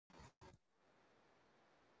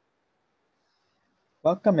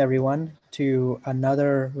Welcome everyone to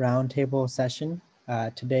another roundtable session.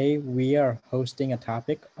 Today we are hosting a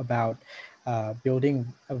topic about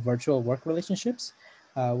building virtual work relationships.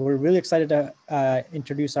 We're really excited to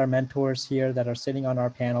introduce our mentors here that are sitting on our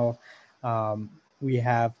panel. We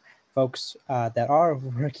have folks that are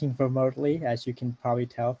working remotely, as you can probably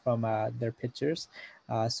tell from their pictures.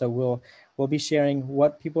 So we'll be sharing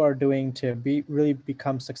what people are doing to really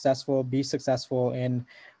become successful, be successful in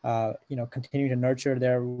continue to nurture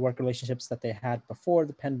their work relationships that they had before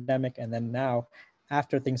the pandemic, and then now,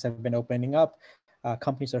 after things have been opening up,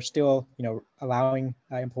 companies are still, allowing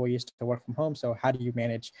employees to work from home. So how do you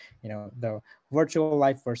manage, the virtual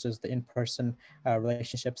life versus the in-person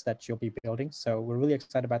relationships that you'll be building? So we're really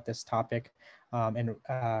excited about this topic and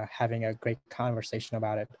having a great conversation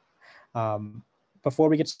about it. Before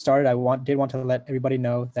we get started, I did want to let everybody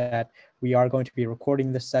know that we are going to be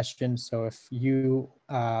recording this session. So if you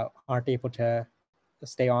aren't able to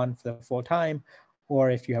stay on for the full time,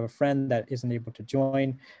 or if you have a friend that isn't able to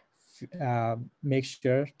join, make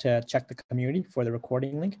sure to check the community for the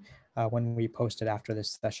recording link when we post it after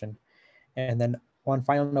this session. And then one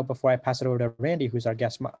final note before I pass it over to Randy, who's our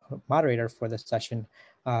guest moderator for this session.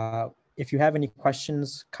 If you have any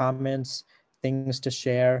questions, comments, things to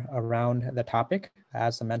share around the topic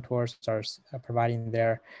as the mentors are providing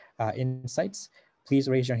their insights, please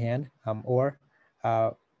raise your hand or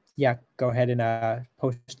go ahead and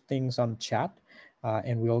post things on chat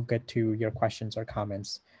and we'll get to your questions or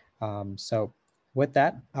comments. So with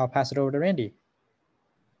that, I'll pass it over to Randy.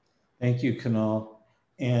 Thank you, Kunal.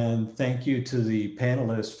 And thank you to the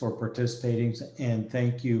panelists for participating, and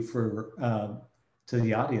thank you to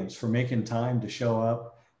the audience for making time to show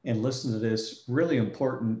up and listen to this really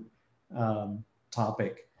important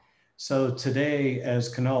topic. So today,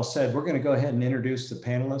 as Kunal said, we're going to go ahead and introduce the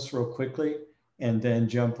panelists real quickly and then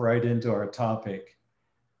jump right into our topic.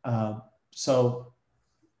 So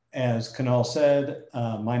as Kunal said,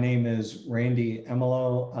 my name is Randy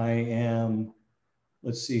Emelo. I am,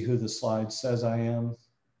 let's see who the slide says I am.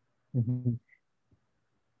 Who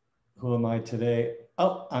am I today?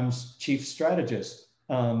 Oh, I'm Chief Strategist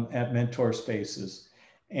at Mentor Spaces.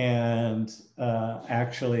 And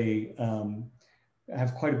actually I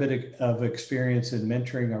have quite a bit of experience in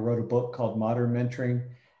mentoring. I wrote a book called Modern Mentoring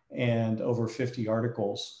and over 50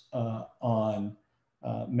 articles on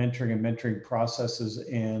mentoring and mentoring processes.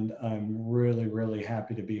 And I'm really, really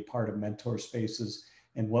happy to be a part of Mentor Spaces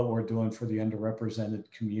and what we're doing for the underrepresented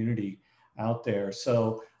community out there.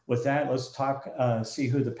 So with that, let's talk, see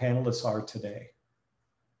who the panelists are today.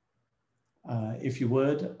 If you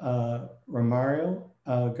would, Romario,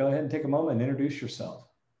 go ahead and take a moment and introduce yourself.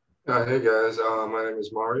 Hey guys, my name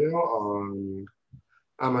is Mario.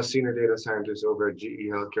 I'm a senior data scientist over at GE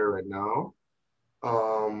Healthcare right now.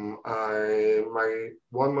 My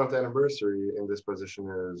 1 month anniversary in this position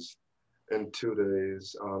is in 2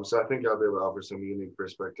 days. So I think I'll be able to offer some unique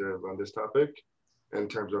perspective on this topic in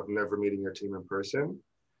terms of never meeting your team in person.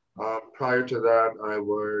 Prior to that, I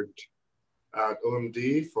worked at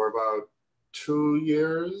OMD for about 2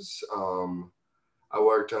 years. I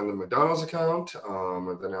worked on the McDonald's account,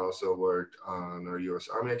 and then I also worked on our US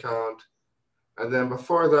Army account. And then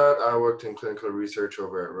before that, I worked in clinical research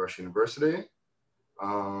over at Rush University.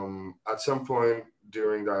 At some point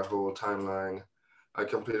during that whole timeline, I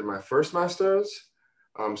completed my first master's.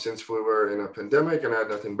 Since we were in a pandemic and I had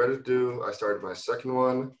nothing better to do, I started my second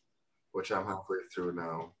one, which I'm halfway through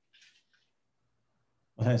now.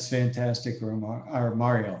 Well, that's fantastic,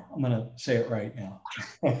 Mario. I'm going to say it right now.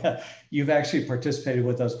 You've actually participated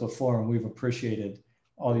with us before, and we've appreciated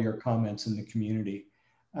all your comments in the community.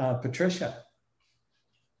 Patricia.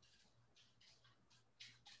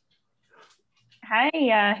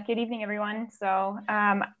 Hi, good evening, everyone. So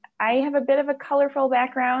I have a bit of a colorful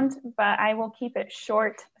background, but I will keep it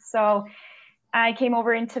short. So I came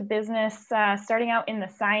over into business starting out in the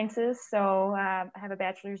sciences. So I have a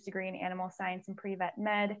bachelor's degree in animal science and pre-vet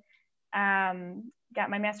med. Got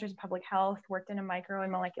my master's in public health, worked in a micro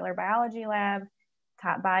and molecular biology lab,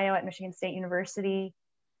 taught bio at Michigan State University,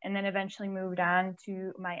 and then eventually moved on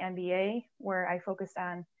to my MBA, where I focused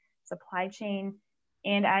on supply chain.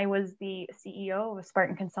 And I was the CEO of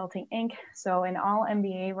Spartan Consulting, Inc. So an all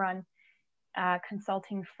MBA run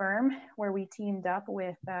consulting firm where we teamed up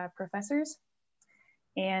with professors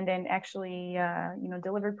and actually,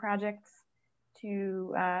 delivered projects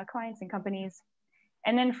to clients and companies.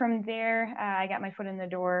 And then from there, I got my foot in the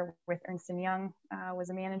door with Ernst & Young, was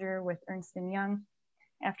a manager with Ernst & Young.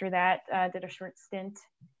 After that, did a short stint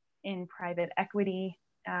in private equity,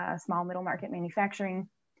 small middle market manufacturing.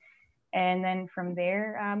 And then from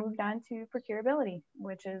there, moved on to ProcureAbility,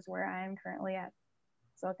 which is where I am currently at.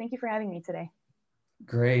 So thank you for having me today.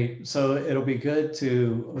 Great. So it'll be good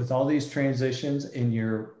to, with all these transitions in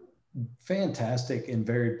your fantastic and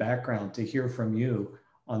varied background, to hear from you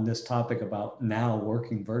on this topic about now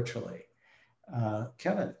working virtually.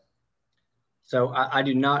 Kevin. So I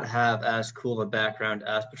do not have as cool a background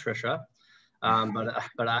as Patricia,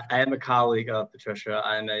 but I am a colleague of Patricia.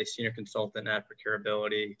 I'm a senior consultant at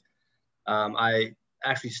ProcureAbility. I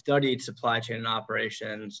actually studied supply chain and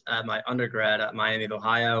operations at my undergrad at Miami of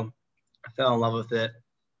Ohio. I fell in love with it.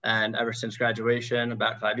 And ever since graduation,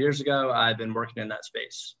 about 5 years ago, I've been working in that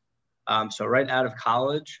space. So right out of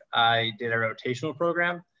college, I did a rotational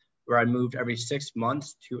program where I moved every 6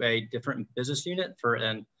 months to a different business unit for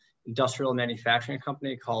an industrial manufacturing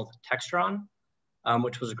company called Textron,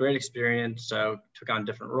 which was a great experience. So took on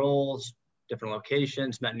different roles, different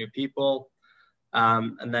locations, met new people,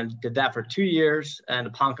 and then did that for 2 years. And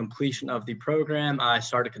upon completion of the program, I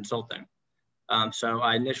started consulting. So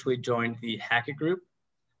I initially joined the Hackett Group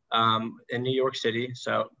in New York City.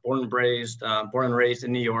 So born and raised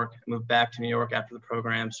in New York, moved back to New York after the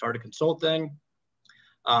program, started consulting.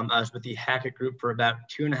 I was with the Hackett Group for about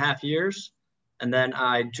 2.5 years. And then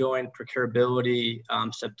I joined ProcureAbility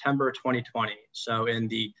September 2020. So in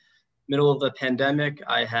the middle of the pandemic,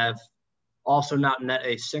 I have also not met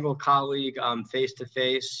a single colleague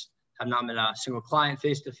face-to-face, have not met a single client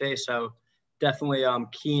face-to-face. So definitely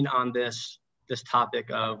keen on this topic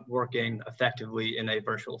of working effectively in a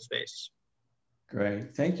virtual space.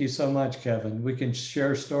 Great. Thank you so much, Kevin. We can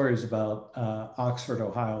share stories about Oxford,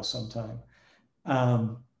 Ohio sometime.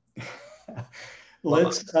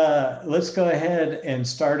 Let's go ahead and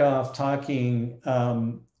start off talking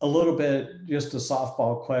a little bit, just a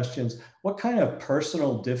softball questions. What kind of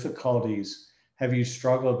personal difficulties have you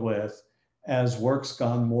struggled with as work's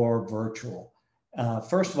gone more virtual?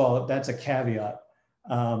 First of all, that's a caveat.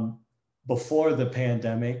 Before the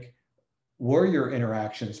pandemic, were your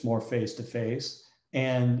interactions more face-to-face?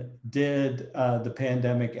 And did the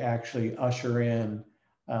pandemic actually usher in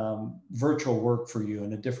virtual work for you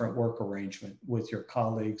and a different work arrangement with your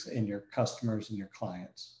colleagues and your customers and your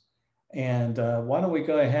clients? And why don't we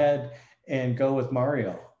go ahead and go with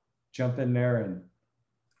Mario, jump in there and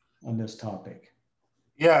on this topic.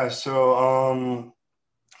 Yeah, so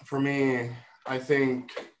for me, I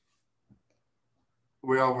think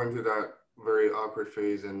we all went through that very awkward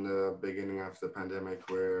phase in the beginning of the pandemic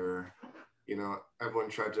where, you know, everyone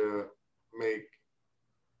tried to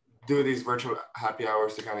do these virtual happy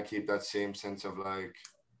hours to kind of keep that same sense of like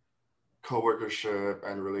co-workership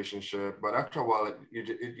and relationship. But after a while,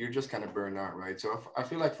 you're just kind of burned out, right? So I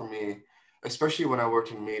feel like for me, especially when I worked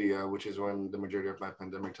in media, which is when the majority of my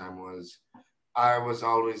pandemic time was, I was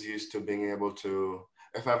always used to being able to,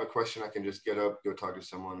 if I have a question, I can just get up, go talk to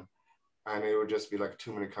someone, and it would just be like a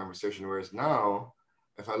 2-minute conversation. Whereas now,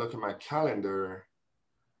 if I look at my calendar,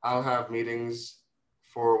 I'll have meetings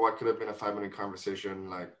for what could have been a 5-minute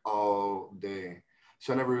conversation like all day.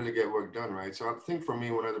 So I never really get work done, right? So I think for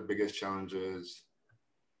me, one of the biggest challenges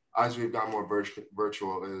as we've gone more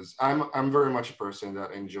virtual is I'm very much a person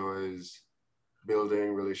that enjoys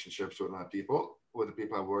building relationships with my people, with the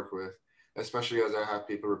people I work with, especially as I have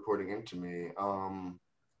people reporting into me.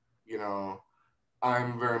 You know,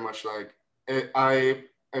 I'm very much like, I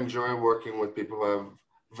enjoy working with people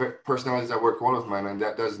who have personalities that work well with mine, and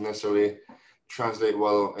that doesn't necessarily translate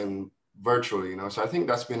well in virtually, you know? So I think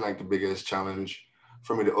that's been like the biggest challenge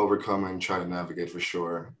for me to overcome and try to navigate for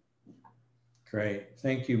sure. Great,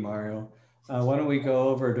 thank you, Mario. Why don't we go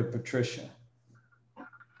over to Patricia?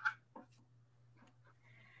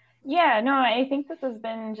 Yeah, no, I think this has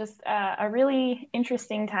been just a really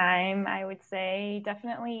interesting time, I would say.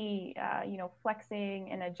 Definitely, you know, flexing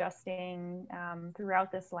and adjusting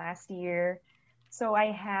throughout this last year. So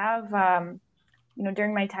I have, you know,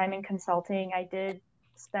 during my time in consulting, I did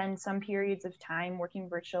spend some periods of time working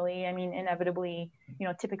virtually. I mean, inevitably, you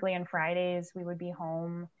know, typically on Fridays, we would be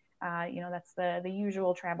home. You know, that's the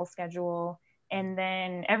usual travel schedule. And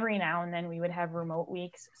then every now and then we would have remote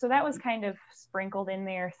weeks. So that was kind of sprinkled in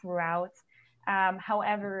there throughout.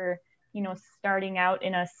 However, you know, starting out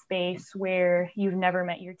in a space where you've never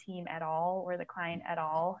met your team at all or the client at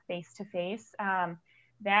all face to face,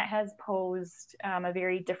 that has posed a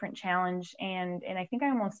very different challenge. And I think I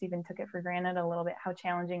almost even took it for granted a little bit how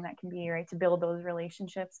challenging that can be, right, to build those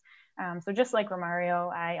relationships. So just like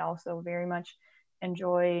Romario, I also very much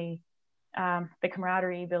enjoy the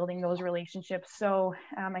camaraderie, building those relationships. So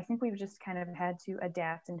I think we've just kind of had to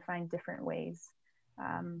adapt and find different ways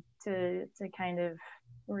to kind of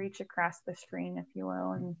reach across the screen, if you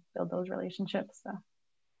will, and build those relationships. So.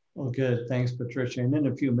 Well, good. Thanks, Patricia. And in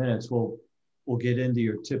a few minutes, we'll we'll get into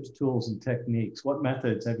your tips, tools, and techniques. What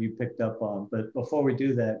methods have you picked up on? But before we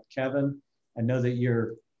do that, Kevin, I know that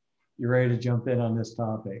you're ready to jump in on this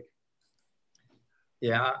topic.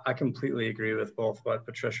 Yeah, I completely agree with both what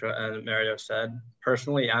Patricia and Mario said.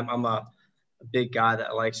 Personally, I'm a big guy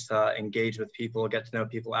that likes to engage with people, get to know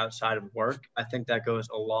people outside of work. I think that goes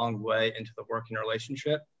a long way into the working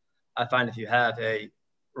relationship. I find if you have a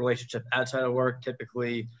relationship outside of work,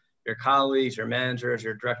 typically your colleagues, your managers,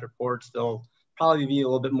 your direct reports, they'll probably be a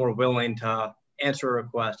little bit more willing to answer a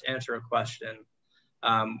request, answer a question,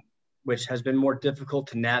 which has been more difficult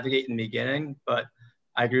to navigate in the beginning. But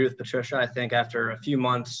I agree with Patricia. I think after a few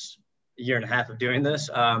months, a year and a half of doing this,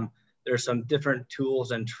 there's some different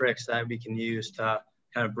tools and tricks that we can use to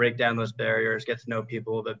kind of break down those barriers, get to know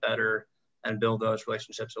people a little bit better, and build those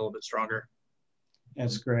relationships a little bit stronger.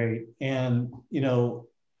 That's great. And,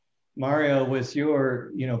 Mario, with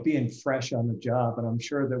your, being fresh on the job, and I'm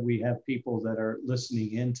sure that we have people that are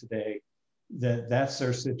listening in today, that's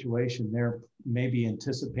their situation. They're maybe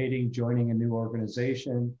anticipating joining a new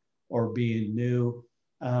organization or being new.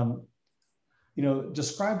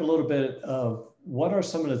 Describe a little bit of what are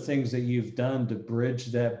some of the things that you've done to bridge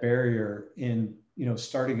that barrier in,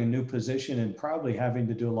 starting a new position and probably having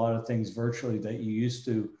to do a lot of things virtually that you used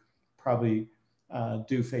to probably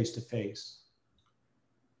do face-to-face.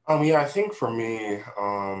 Yeah, I think for me,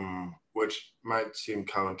 which might seem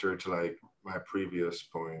counter to like my previous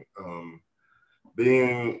point,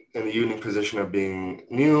 being in the unique position of being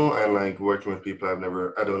new and like working with people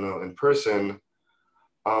I don't know in person,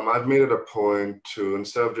 I've made it a point to,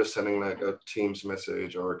 instead of just sending like a Teams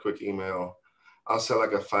message or a quick email, I'll set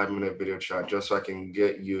like a 5-minute video chat just so I can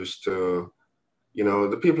get used to,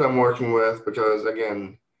 the people I'm working with, because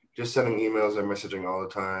again, just sending emails and messaging all the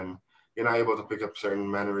time, you're not able to pick up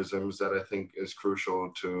certain mannerisms that I think is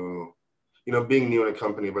crucial to, being new in a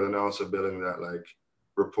company, but then also building that like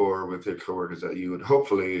rapport with your coworkers that you would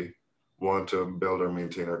hopefully want to build or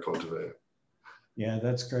maintain or cultivate. Yeah,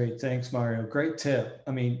 that's great. Thanks, Mario. Great tip.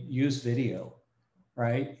 I mean, use video,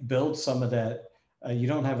 right? Build some of that. You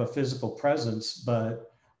don't have a physical presence,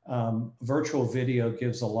 but virtual video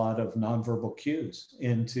gives a lot of nonverbal cues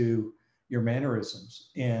into your mannerisms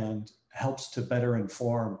and helps to better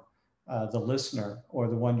inform the listener or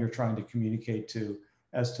the one you're trying to communicate to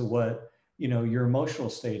as to what, your emotional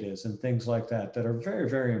state is and things like that are very,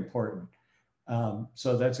 very important.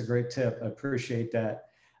 So that's a great tip. I appreciate that.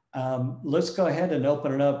 Let's go ahead and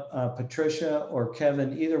open it up. Patricia or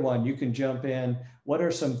Kevin, either one, you can jump in. What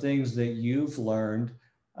are some things that you've learned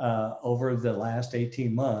over the last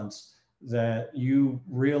 18 months that you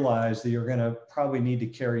realize that you're going to probably need to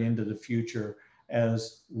carry into the future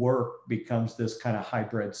as work becomes this kind of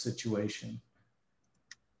hybrid situation?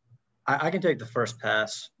 I can take the first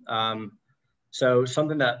pass. So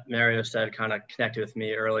something that Mario said kind of connected with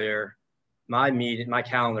me earlier. My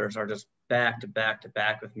calendars are just back to back to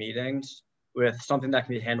back with meetings with something that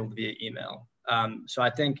can be handled via email. So I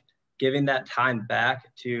think giving that time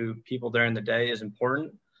back to people during the day is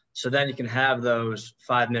important. So then you can have those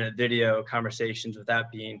 5-minute video conversations without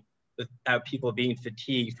people being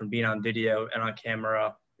fatigued from being on video and on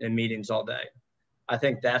camera in meetings all day. I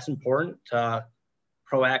think that's important to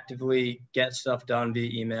proactively get stuff done via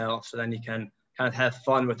email. So then you can kind of have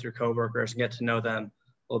fun with your coworkers and get to know them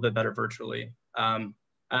a little bit better virtually.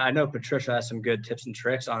 I know Patricia has some good tips and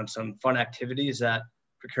tricks on some fun activities that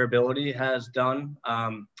ProcureAbility has done.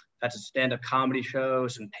 That's a stand-up comedy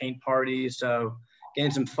shows and paint parties. So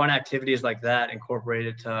getting some fun activities like that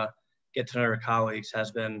incorporated to get to know your colleagues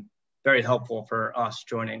has been very helpful for us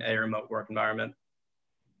joining a remote work environment.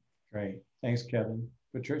 Great. Thanks, Kevin.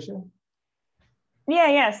 Patricia?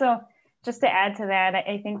 Yeah. So just to add to that,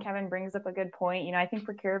 I think Kevin brings up a good point. I think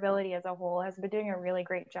ProcureAbility as a whole has been doing a really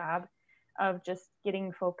great job of just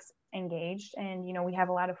getting folks engaged. And, we have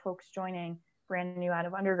a lot of folks joining brand new out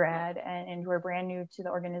of undergrad and who are brand new to the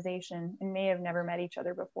organization and may have never met each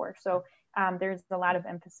other before. So there's a lot of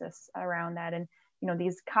emphasis around that. And,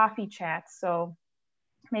 these coffee chats. So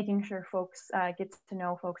making sure folks get to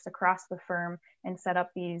know folks across the firm and set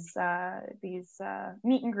up these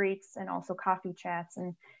meet and greets and also coffee chats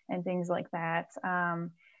and things like that.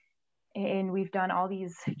 And we've done all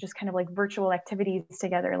these just kind of like virtual activities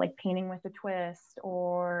together, like painting with a twist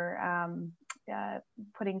or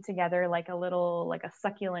putting together like a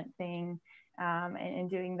succulent thing and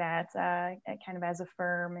doing that kind of as a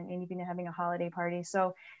firm and even having a holiday party.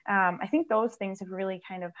 So I think those things have really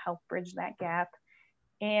kind of helped bridge that gap.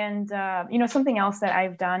 And, something else that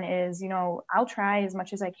I've done is, I'll try as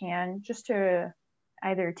much as I can just to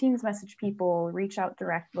either Teams message people, reach out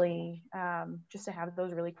directly, just to have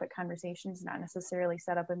those really quick conversations, not necessarily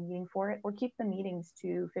set up a meeting for it, or keep the meetings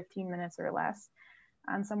to 15 minutes or less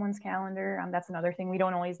on someone's calendar. That's another thing. We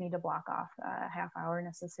don't always need to block off a half hour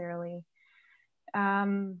necessarily. Yeah,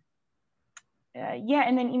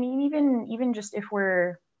 and then I mean, even just if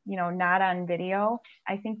we're, you know, not on video,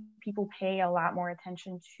 I think people pay a lot more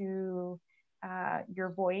attention to your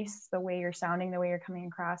voice, the way you're sounding, the way you're coming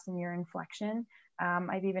across, and your inflection.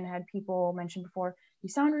 I've even had people mention before, you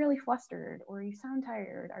sound really flustered, or you sound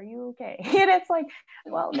tired. Are you okay? And it's like,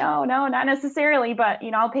 well, no, not necessarily, but,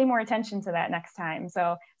 you know, I'll pay more attention to that next time.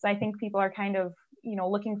 So I think people are kind of, you know,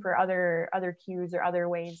 looking for other cues or other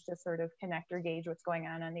ways to sort of connect or gauge what's going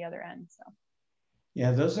on the other end. So.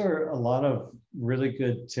 Yeah, those are a lot of really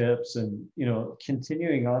good tips. And, you know,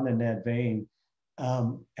 continuing on in that vein,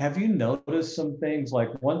 have you noticed some things? Like,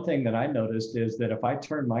 one thing that I noticed is that if I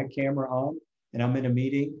turn my camera on and I'm in a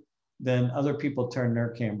meeting, then other people turn their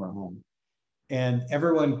camera on. And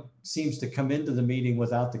everyone seems to come into the meeting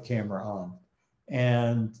without the camera on,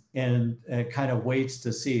 and kind of waits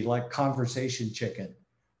to see, like conversation chicken.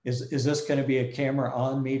 Is this going to be a camera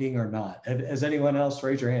on meeting or not? Has anyone else,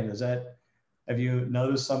 raise your hand? Have you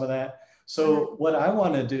noticed some of that? So what I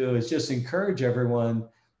want to do is just encourage everyone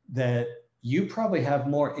that you probably have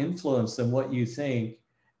more influence than what you think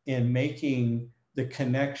in making the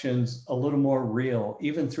connections a little more real,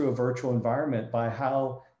 even through a virtual environment, by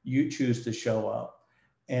how you choose to show up.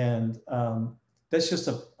 And that's just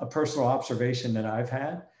a personal observation that I've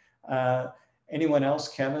had. Anyone else?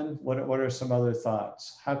 Kevin, what are some other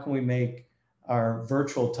thoughts? How can we make our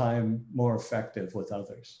virtual time more effective with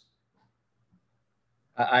others?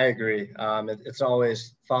 I agree. It's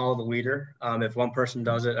always follow the leader. If one person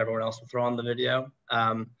does it, everyone else will throw on the video.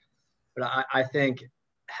 But I think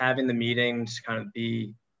having the meetings kind of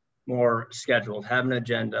be more scheduled, have an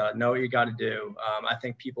agenda, know what you got to do. I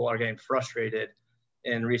think people are getting frustrated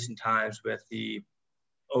in recent times with the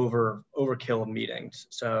overkill of meetings.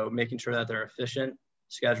 So making sure that they're efficient,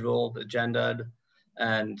 scheduled, agended,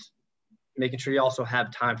 and making sure you also have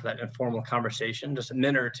time for that informal conversation, just a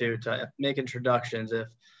minute or two to make introductions if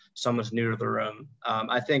someone's new to the room.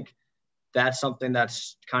 I think that's something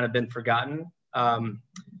that's kind of been forgotten.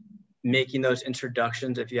 Making those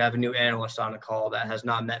introductions, if you have a new analyst on a call that has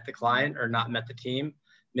not met the client or not met the team,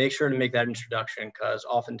 make sure to make that introduction, because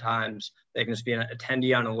oftentimes they can just be an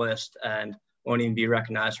attendee on a list and won't even be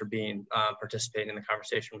recognized for being participating in the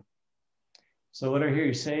conversation. So what I hear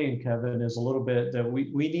you saying, Kevin, is a little bit that we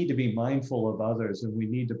need to be mindful of others, and we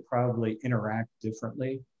need to probably interact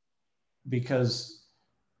differently, because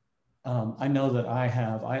I know that I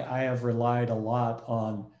have relied a lot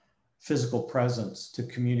on physical presence to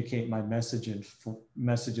communicate my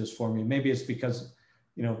messages for me. Maybe it's because,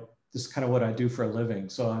 you know, this is kind of what I do for a living.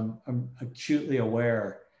 So I'm acutely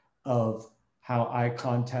aware of how eye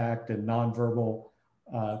contact and nonverbal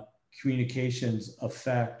communications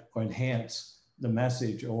affect or enhance the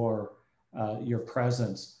message or your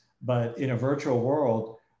presence. But in a virtual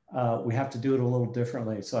world, we have to do it a little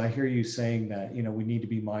differently. So I hear you saying that, you know, we need to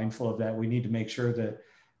be mindful of that. We need to make sure that,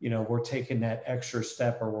 you know, we're taking that extra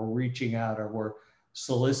step, or we're reaching out, or we're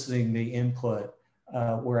soliciting the input.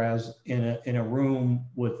 Whereas in a room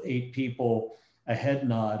with 8 people, a head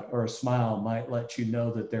nod or a smile might let you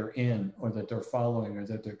know that they're in, or that they're following, or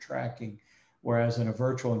that they're tracking. Whereas in a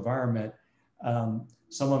virtual environment,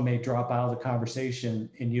 someone may drop out of the conversation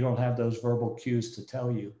and you don't have those verbal cues to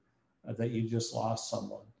tell you that you just lost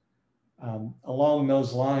someone. Along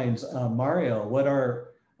those lines, Mario, what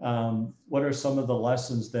are some of the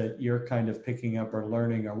lessons that you're kind of picking up or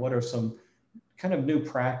learning, or what are some kind of new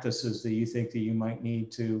practices that you think that you might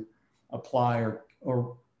need to apply,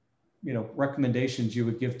 or you know, recommendations you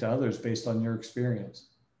would give to others based on your experience?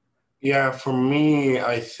 Yeah, for me,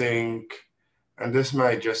 I think, and this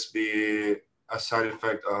might just be a side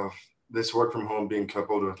effect of this work from home being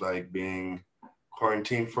coupled with like being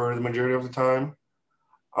quarantined for the majority of the time.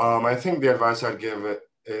 I think the advice I'd give it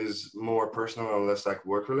is more personal and less like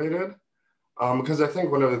work related. Because I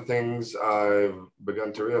think one of the things I've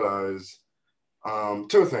begun to realize,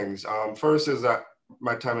 2 things. First is that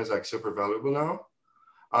my time is like super valuable now.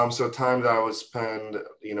 So time that I would spend,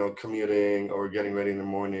 you know, commuting or getting ready in the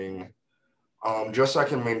morning, just so I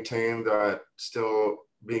can maintain that still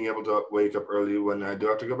being able to wake up early when I do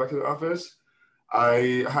have to go back to the office.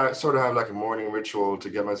 I sort of have like a morning ritual to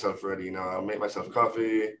get myself ready. You know, I'll make myself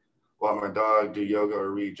coffee, walk my dog, do yoga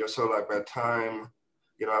or read, just so like by the time,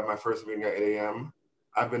 you know, I have my first meeting at 8 a.m.,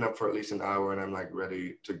 I've been up for at least an hour and I'm like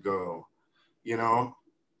ready to go, you know?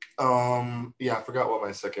 Yeah, I forgot what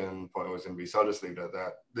my second point was gonna be, so I'll just leave it at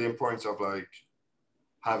that. The importance of like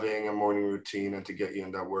having a morning routine and to get you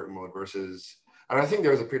in that work mode versus, and I think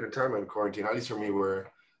there was a period of time in quarantine, at least for me,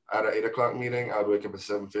 where at an 8 o'clock meeting, I'd wake up at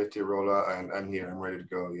 7:50, roll out, and I'm here, I'm ready to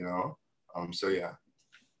go, you know? So yeah.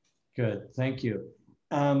 Good, thank you.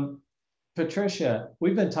 Patricia,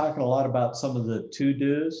 we've been talking a lot about some of the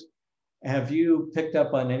to-dos. Have you picked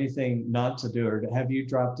up on anything not to do, or have you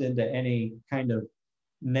dropped into any kind of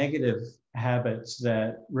negative habits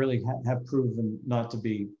that really have proven not to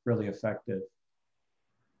be really effective?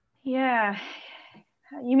 Yeah.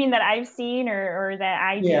 You mean that I've seen or that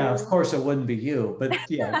I do? Yeah, of course it wouldn't be you, but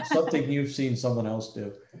yeah, something you've seen someone else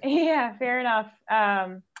do. Yeah, fair enough.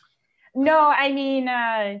 No, I mean,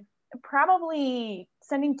 probably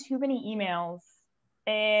sending too many emails.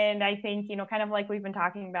 And I think, you know, kind of like we've been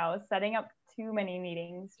talking about, setting up too many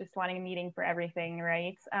meetings, just wanting a meeting for everything,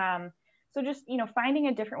 right? So just, you know, finding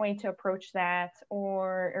a different way to approach that,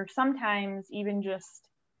 or sometimes even just,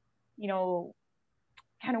 you know,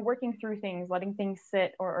 kind of working through things, letting things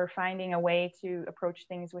sit, or finding a way to approach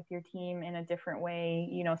things with your team in a different way,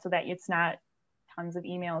 you know, so that it's not tons of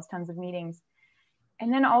emails, tons of meetings.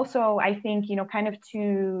 And then also, I think, you know, kind of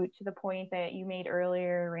to the point that you made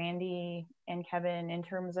earlier, Randy and Kevin, in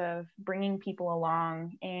terms of bringing people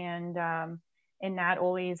along and not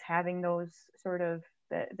always having those sort of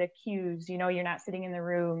the cues, you know, you're not sitting in the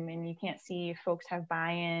room and you can't see if folks have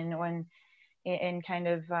buy-in and kind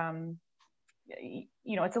of,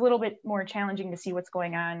 you know, it's a little bit more challenging to see what's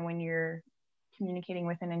going on when you're communicating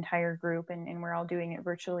with an entire group and we're all doing it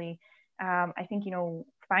virtually. I think, you know,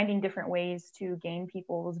 finding different ways to gain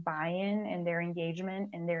people's buy-in and their engagement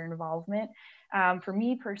and their involvement. For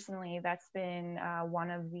me personally, that's been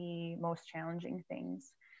one of the most challenging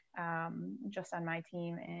things just on my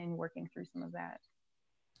team and working through some of that.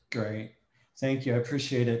 Great. Thank you. I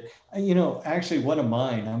appreciate it. You know, actually one of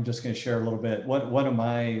mine, I'm just going to share a little bit. One of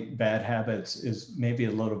my bad habits is maybe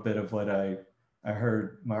a little bit of what I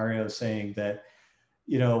heard Mario saying, that,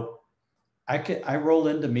 you know, I roll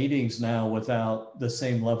into meetings now without the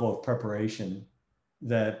same level of preparation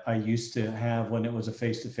that I used to have when it was a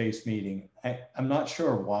face-to-face meeting. I'm not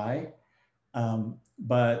sure why,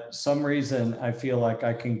 but some reason I feel like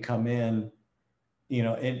I can come in, you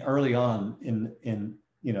know, early on in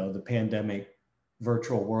you know, the pandemic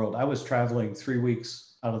virtual world. I was traveling 3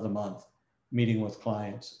 weeks out of the month, meeting with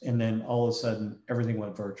clients, and then all of a sudden everything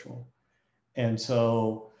went virtual. And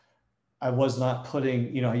so I was not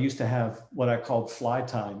putting, you know, I used to have what I called fly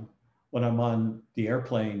time when I'm on the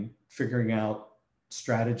airplane, figuring out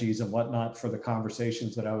strategies and whatnot for the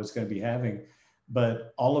conversations that I was going to be having.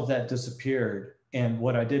 But all of that disappeared. And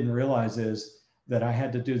what I didn't realize is that I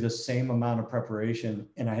had to do the same amount of preparation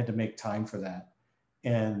and I had to make time for that.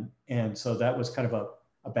 And so that was kind of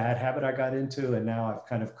a bad habit I got into. And now I've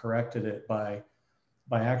kind of corrected it by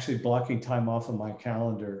actually blocking time off of my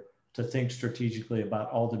calendar to think strategically about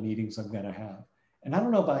all the meetings I'm going to have. And I don't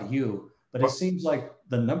know about you, but it seems like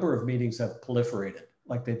the number of meetings have proliferated,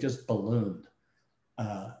 like they've just ballooned.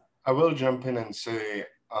 I will jump in and say,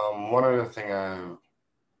 one other thing I'm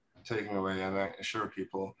taking away, and I assure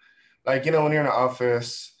people, like, you know, when you're in an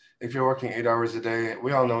office, if you're working 8 hours a day,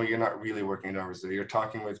 we all know you're not really working 8 hours a day. You're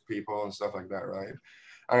talking with people and stuff like that, right?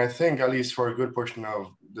 And I think at least for a good portion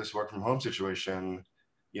of this work from home situation,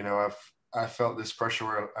 you know, I felt this pressure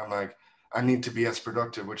where I'm like, I need to be as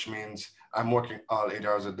productive, which means I'm working all 8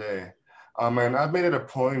 hours a day. And I've made it a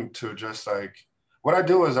point to just like, what I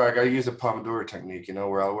do is like, I use the Pomodoro technique, you know,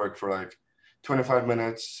 where I'll work for like 25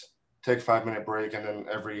 minutes, take 5-minute break, and then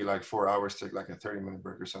every like 4 hours, take like a 30-minute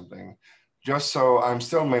break or something. Just so I'm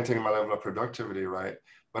still maintaining my level of productivity, right?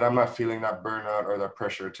 But I'm not feeling that burnout or that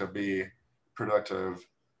pressure to be productive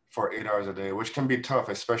for 8 hours a day, which can be tough,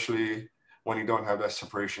 especially when you don't have that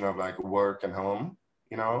separation of like work and home,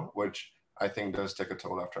 you know, which I think does take a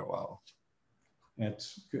toll after a while.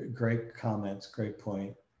 That's great comments, great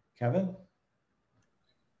point. Kevin?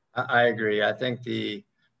 I agree. I think the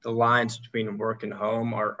lines between work and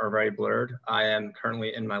home are very blurred. I am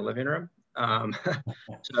currently in my living room.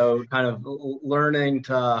 So kind of learning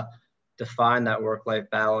to define that work-life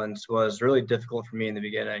balance was really difficult for me in the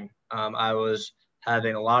beginning. I was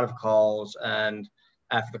having a lot of calls, and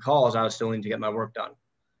after the calls, I was still needing to get my work done.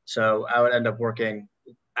 So I would end up working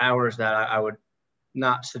hours that I would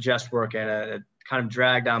not suggest working. It kind of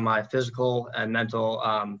dragged down my physical and mental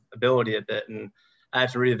ability a bit. And I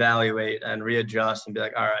had to reevaluate and readjust and be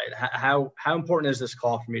like, all right, how important is this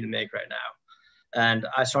call for me to make right now? And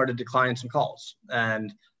I started declining some calls,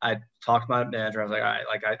 and I talked to my manager. I was like, all right,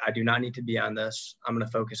 like I do not need to be on this. I'm going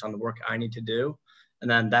to focus on the work I need to do.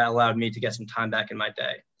 And then that allowed me to get some time back in my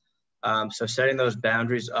day. So setting those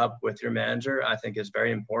boundaries up with your manager, I think, is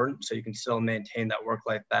very important, so you can still maintain that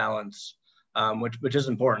work-life balance, which is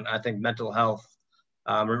important. I think mental health,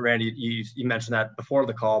 Randy, you mentioned that before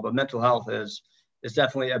the call, but mental health is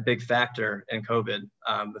definitely a big factor in COVID,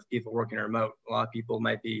 with people working remote. A lot of people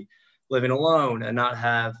might be living alone and not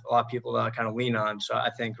have a lot of people to kind of lean on. So I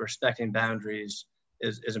think respecting boundaries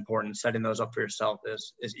is important. Setting those up for yourself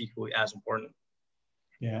is equally as important.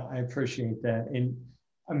 Yeah, I appreciate that. And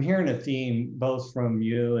I'm hearing a theme both from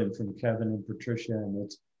you and from Kevin and Patricia, and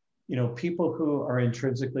it's, people who are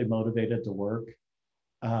intrinsically motivated to work,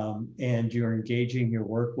 and you're engaging your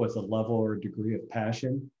work with a level or degree of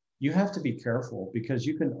passion, you have to be careful because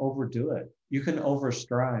you can overdo it. You can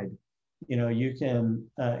overstride. You can,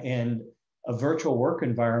 and a virtual work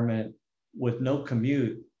environment with no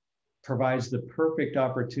commute provides the perfect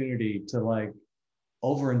opportunity to like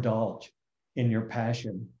overindulge in your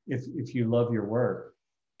passion if you love your work.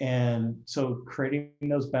 And so creating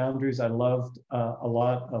those boundaries, I loved a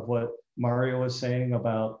lot of what Mario was saying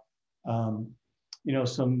about,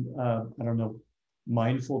 some, I don't know,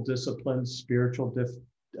 mindful disciplines, spiritual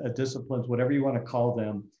disciplines, whatever you want to call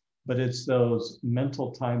them, but it's those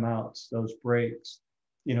mental timeouts, those breaks.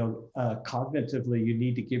 Cognitively, you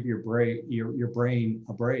need to give your brain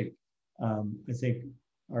a break. I think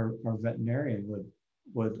our veterinarian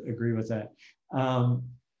would agree with that.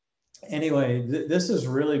 Anyway, this has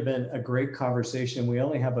really been a great conversation. We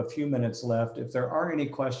only have a few minutes left. If there are any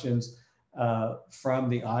questions from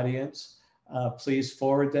the audience, please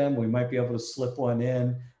forward them. We might be able to slip one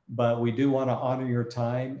in, but we do want to honor your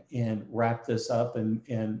time and wrap this up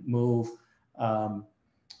and move,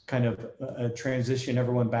 transition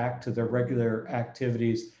everyone back to their regular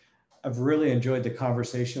activities. I've really enjoyed the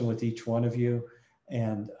conversation with each one of you.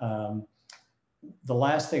 And the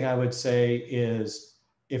last thing I would say is,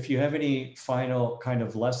 if you have any final kind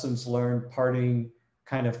of lessons learned, parting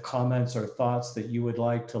kind of comments or thoughts that you would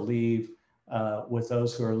like to leave with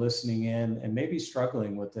those who are listening in and maybe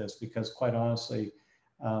struggling with this, because quite honestly,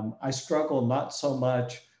 I struggle not so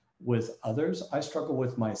much with others, I struggle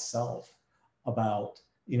with myself about,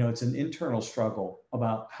 it's an internal struggle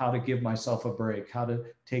about how to give myself a break, how to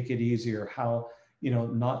take it easier, how,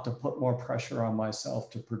 not to put more pressure on myself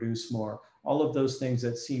to produce more, all of those things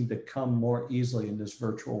that seem to come more easily in this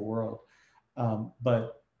virtual world.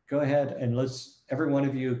 But go ahead and every one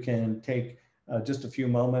of you can take just a few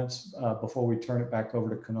moments before we turn it back over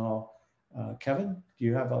to Kunal. Kevin, do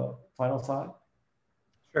you have a final thought?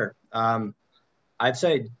 Sure. I'd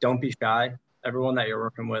say don't be shy. Everyone that you're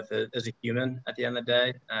working with is a human at the end of the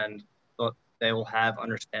day, and they will have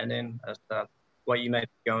understanding as to what you might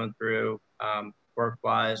be going through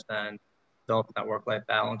work-wise, and developing that work-life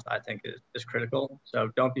balance, I think is critical. So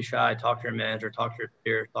don't be shy, talk to your manager, talk to your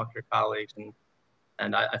peers, talk to your colleagues,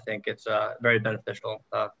 and I think it's very beneficial.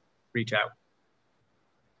 Reach out.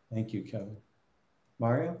 Thank you, Kevin.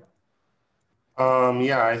 Mario?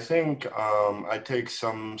 Yeah, I think I take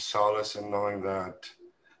some solace in knowing that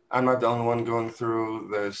I'm not the only one going through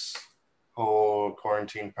this whole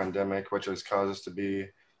quarantine pandemic, which has caused us to be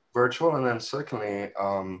virtual. And then secondly,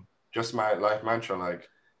 just my life mantra, like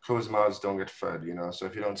closed mouths don't get fed, So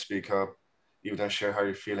if you don't speak up, you don't share how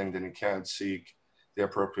you're feeling, then you can't seek the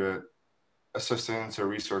appropriate assistance or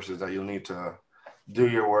resources that you'll need to do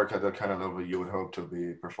your work at the kind of level you would hope to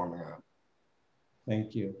be performing at.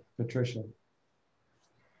 Thank you. Patricia?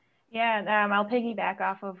 Yeah, I'll piggyback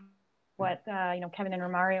off of what Kevin and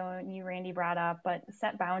Romario and you, Randy, brought up, but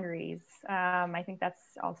set boundaries. I think that's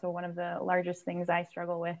also one of the largest things I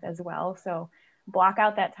struggle with as well. So block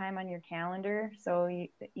out that time on your calendar so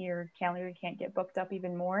your calendar can't get booked up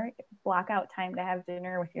even more. Block out time to have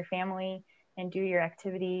dinner with your family and do your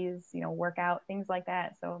activities, work out, things like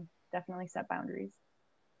that. So definitely set boundaries.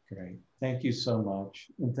 Great. Thank you so much.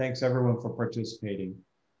 And thanks everyone for participating.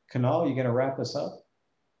 Kunal, you going to wrap us up?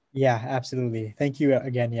 Yeah, absolutely. Thank you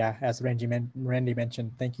again. Yeah, as Randy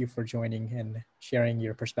mentioned, thank you for joining and sharing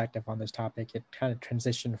your perspective on this topic. It kind of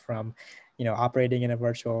transitioned from, operating in a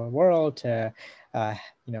virtual world to,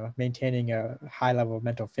 maintaining a high level of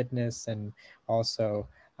mental fitness and also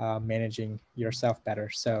managing yourself better.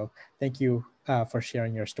 So thank you for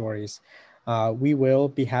sharing your stories. We will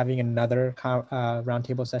be having another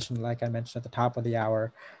roundtable session, like I mentioned at the top of the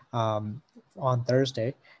hour, on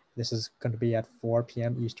Thursday. This is going to be at 4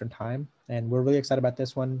 p.m. Eastern time, and we're really excited about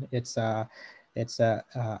this one. It's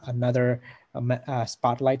another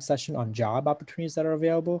spotlight session on job opportunities that are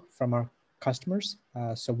available from our customers.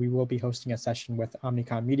 So we will be hosting a session with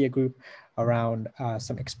Omnicom Media Group around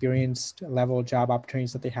some experienced level job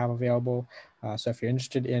opportunities that they have available. So if you're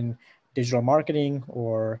interested in digital marketing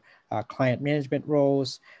or client management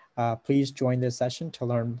roles, please join this session to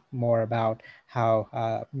learn more about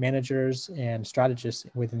how managers and strategists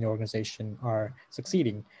within the organization are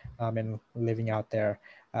succeeding and living out their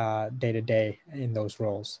day-to-day in those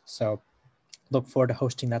roles. So look forward to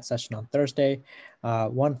hosting that session on Thursday.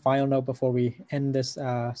 One final note before we end this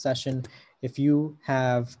session, if you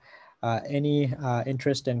have any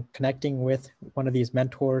interest in connecting with one of these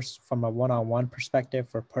mentors from a one-on-one perspective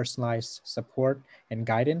for personalized support and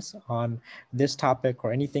guidance on this topic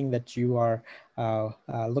or anything that you are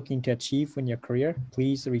looking to achieve in your career,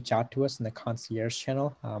 please reach out to us in the concierge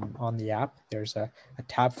channel on the app. There's a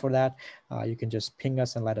tab for that. You can just ping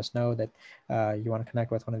us and let us know that you want to connect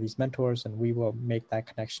with one of these mentors, and we will make that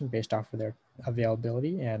connection based off of their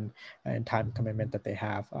availability and time commitment that they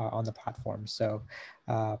have on the platform. So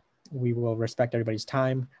we will respect everybody's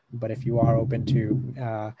time, but if you are open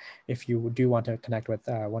to, if you do want to connect with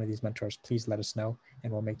one of these mentors, please let us know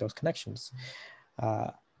and we'll make those connections.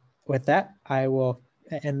 With that, I will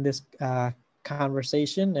end this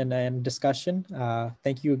conversation and discussion.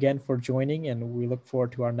 Thank you again for joining, and we look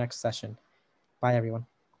forward to our next session. Bye, everyone.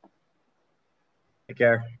 Take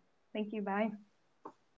care. Thank you. Bye.